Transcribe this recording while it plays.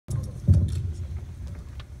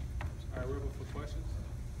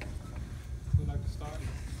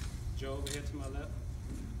Joe over here to my left.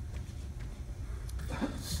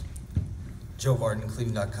 Joe Varden,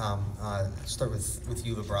 Cleveland.com. Start with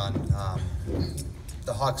you, LeBron.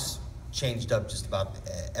 The Hawks changed up just about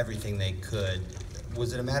everything they could.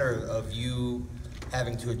 Was it a matter of you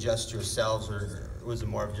having to adjust yourselves, or was it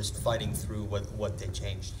more of just fighting through what they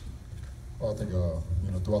changed? Well, I think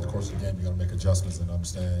throughout the course of the game, you got to make adjustments and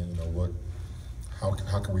understand how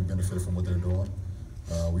can we benefit from what they're doing.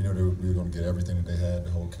 We knew we were going to get everything that they had,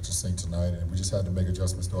 the whole kitchen sink tonight, and we just had to make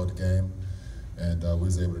adjustments throughout the game, and we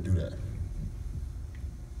was able to do that.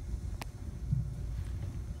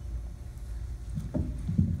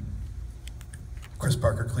 Chris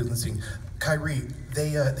Parker, Cleveland Scene. Kyrie,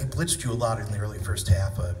 they blitzed you a lot in the early first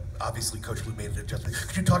half. Obviously, Coach Lue made an adjustment.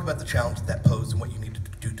 Could you talk about the challenge that posed and what you needed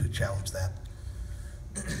to do to challenge that?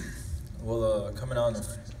 Well, coming on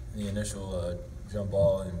the initial jump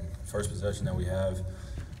ball and first possession that we have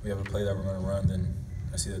a play that we're going to run, then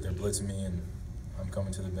I see that they're blitzing me, and I'm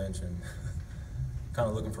coming to the bench and kind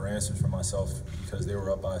of looking for answers for myself because they were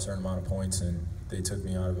up by a certain amount of points, and they took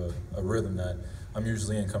me out of a rhythm that I'm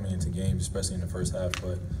usually in coming into games, especially in the first half.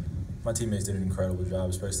 But my teammates did an incredible job,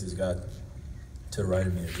 especially this guy to the right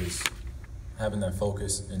of me, of just having that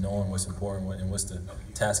focus and knowing what's important and what's the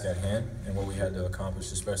task at hand and what we had to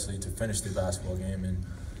accomplish, especially to finish the basketball game, and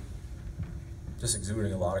just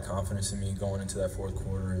exuding a lot of confidence in me going into that fourth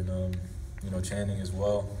quarter, and Channing as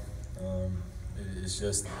well. It's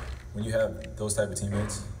just when you have those type of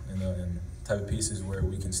teammates and type of pieces where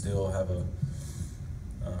we can still have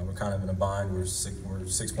we're kind of in a bind. We're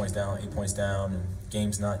 6 points down, 8 points down, and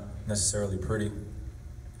game's not necessarily pretty.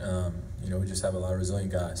 We just have a lot of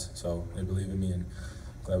resilient guys, so they believe in me, and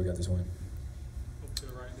glad we got this win.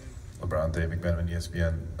 LeBron, Dave McMenamin,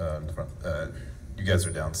 ESPN. You guys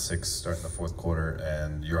are down 6 starting the fourth quarter,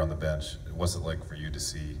 and you're on the bench. What's it like for you to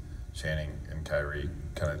see Channing and Kyrie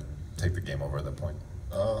kind of take the game over at that point?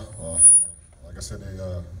 Well, like I said,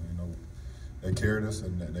 they carried us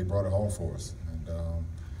and they brought it home for us.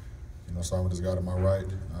 And starting with this guy to my right,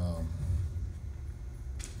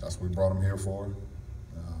 that's what we brought him here for.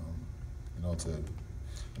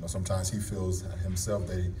 Sometimes he feels himself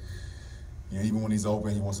that even when he's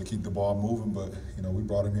open, he wants to keep the ball moving. But we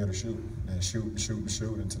brought him here to shoot and shoot and shoot and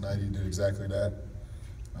shoot. And tonight he did exactly that.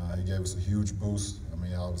 He gave us a huge boost. I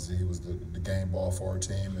mean, obviously he was the game ball for our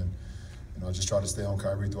team, and I just tried to stay on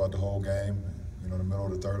Kyrie throughout the whole game. In the middle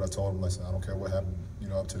of the third, I told him, listen, I don't care what happened.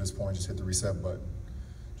 Up to this point, just hit the reset button.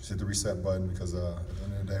 Just hit the reset button, because at the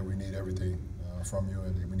end of the day, we need everything from you,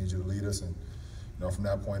 and we need you to lead us. And from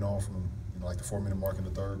that point on, from like the 4-minute mark in the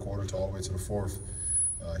third quarter to all the way to the fourth,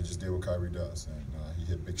 he just did what Kyrie does, and he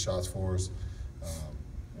hit big shots for us.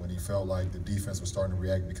 When he felt like the defense was starting to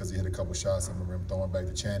react because he hit a couple shots, I remember him throwing back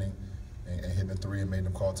to Channing and hitting a three and made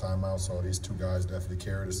them call timeout. So these two guys definitely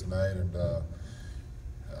carried us tonight, and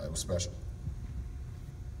it was special.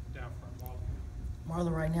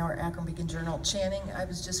 Marla right now, our Akron Beacon Journal. Channing, I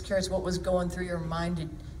was just curious what was going through your mind.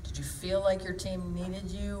 Did you feel like your team needed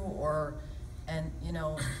you,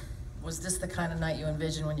 was this the kind of night you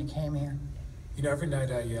envisioned when you came here? Every night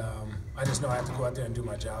I just know I have to go out there and do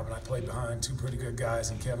my job, and I played behind two pretty good guys,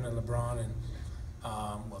 and Kevin and LeBron, and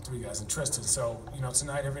 3 guys, and Tristan. So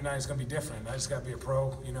tonight, every night is going to be different. I just got to be a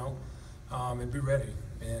pro, and be ready.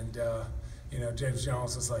 And James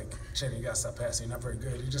Jones was like, Channing, you got to stop passing. You're not very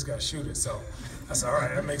good. You just got to shoot it. So I said, all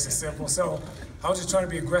right, that makes it simple. So I was just trying to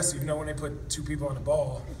be aggressive. When they put 2 people on the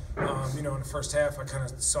ball, in the first half, I kind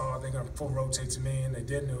of saw they're going to full rotate to me, and they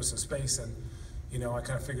did, and there was some space. And, I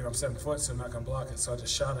kind of figured I'm 7 foot, so I'm not going to block it. So I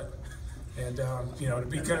just shot it. And, to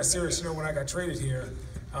be kind of serious, when I got traded here,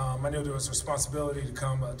 I knew there was a responsibility to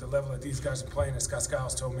come at the level that these guys are playing. And Scott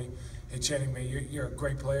Skiles told me, hey, Channing, man, you're a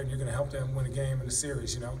great player, and you're going to help them win a game in the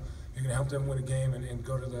series, You're going to help them win a game and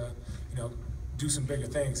go to the, do some bigger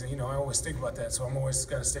things. And, I always think about that. So I'm always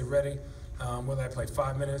got to stay ready. Whether I play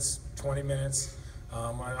 5 minutes, 20 minutes,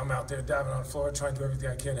 I'm out there diving on the floor, trying to do everything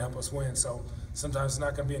I can to help us win. So sometimes it's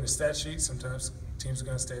not going to be in the stat sheet. Sometimes teams are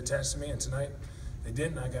going to stay attached to me. And tonight they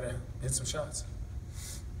didn't. I got to hit some shots.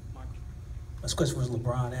 This question was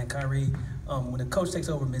LeBron and Kyrie. When a coach takes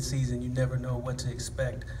over midseason, you never know what to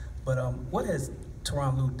expect. But what has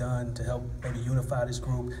Tyronn Lue done to help maybe unify this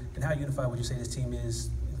group, and how unified would you say this team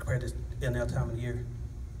is compared to any other time of the year?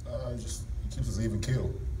 He keeps us even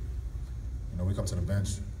keeled. We come to the bench,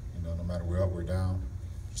 no matter we're up, we're down,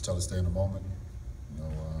 just tell us to stay in the moment.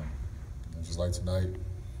 Just like tonight,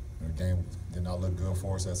 the game did not look good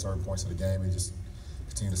for us at certain points of the game. We just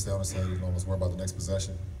continue to stay on the same. Let's worry about the next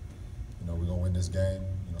possession. We're gonna win this game.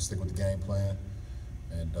 Stick with the game plan,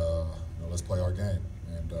 and let's play our game.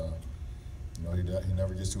 And he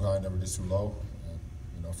never gets too high, never gets too low.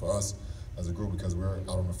 And, You know, for us as a group, because we're out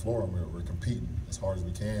on the floor and we're competing as hard as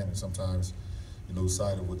we can, and sometimes you lose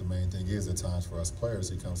sight of what the main thing is at times for us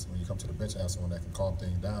players. When you come to the bench and have someone that can calm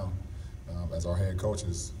things down, as our head coach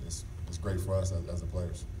is great for us as the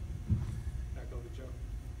players.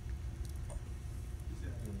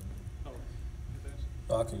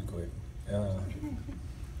 I'll keep it quick.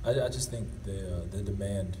 I just think the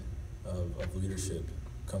demand of leadership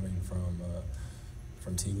coming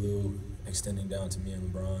from T. Lue, extending down to me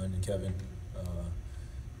and LeBron and Kevin,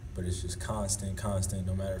 but it's just constant,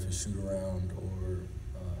 no matter if it's shoot around or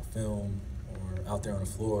film or out there on the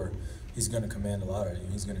floor. He's going to command a lot of it.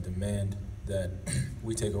 He's going to demand that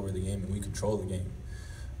we take over the game and we control the game.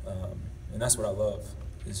 And that's what I love.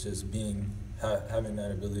 It's just having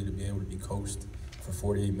that ability to be able to be coached for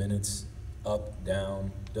 48 minutes, up,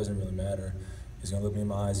 down, doesn't really matter. He's going to look me in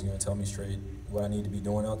my eyes, he's going to tell me straight what I need to be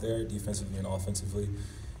doing out there, defensively and offensively.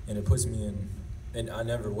 And it puts me in, and I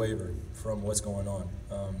never waver from what's going on,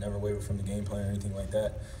 never waver from the game plan or anything like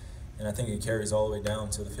that. And I think it carries all the way down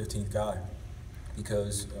to the 15th guy,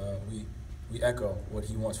 because we echo what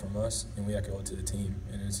he wants from us, and we echo it to the team.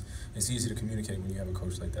 And it's easy to communicate when you have a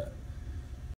coach like that.